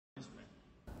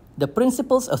The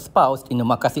principles espoused in the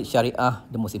Maqasid Syariah,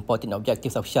 the most important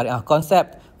objectives of Syariah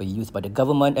concept, were used by the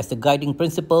government as the guiding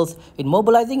principles in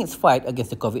mobilising its fight against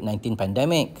the Covid-19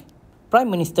 pandemic. Prime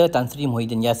Minister Tan Sri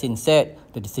Muhyiddin Yassin said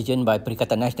the decision by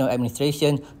Perikatan Nasional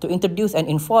Administration to introduce and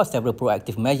enforce several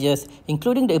proactive measures,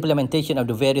 including the implementation of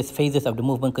the various phases of the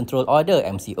Movement Control Order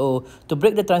 (MCO) to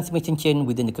break the transmission chain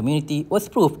within the community, was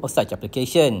proof of such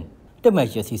application. The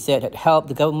measures, he said, had helped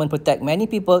the government protect many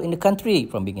people in the country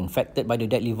from being infected by the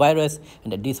deadly virus, and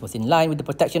that this was in line with the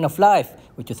protection of life,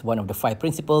 which is one of the 5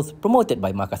 principles promoted by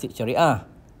Maqasid Syariah.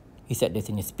 He said this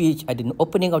in a speech at the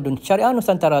opening of the Syariah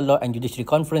Nusantara Law and Judiciary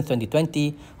Conference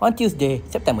 2020 on Tuesday,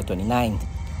 September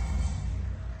 29.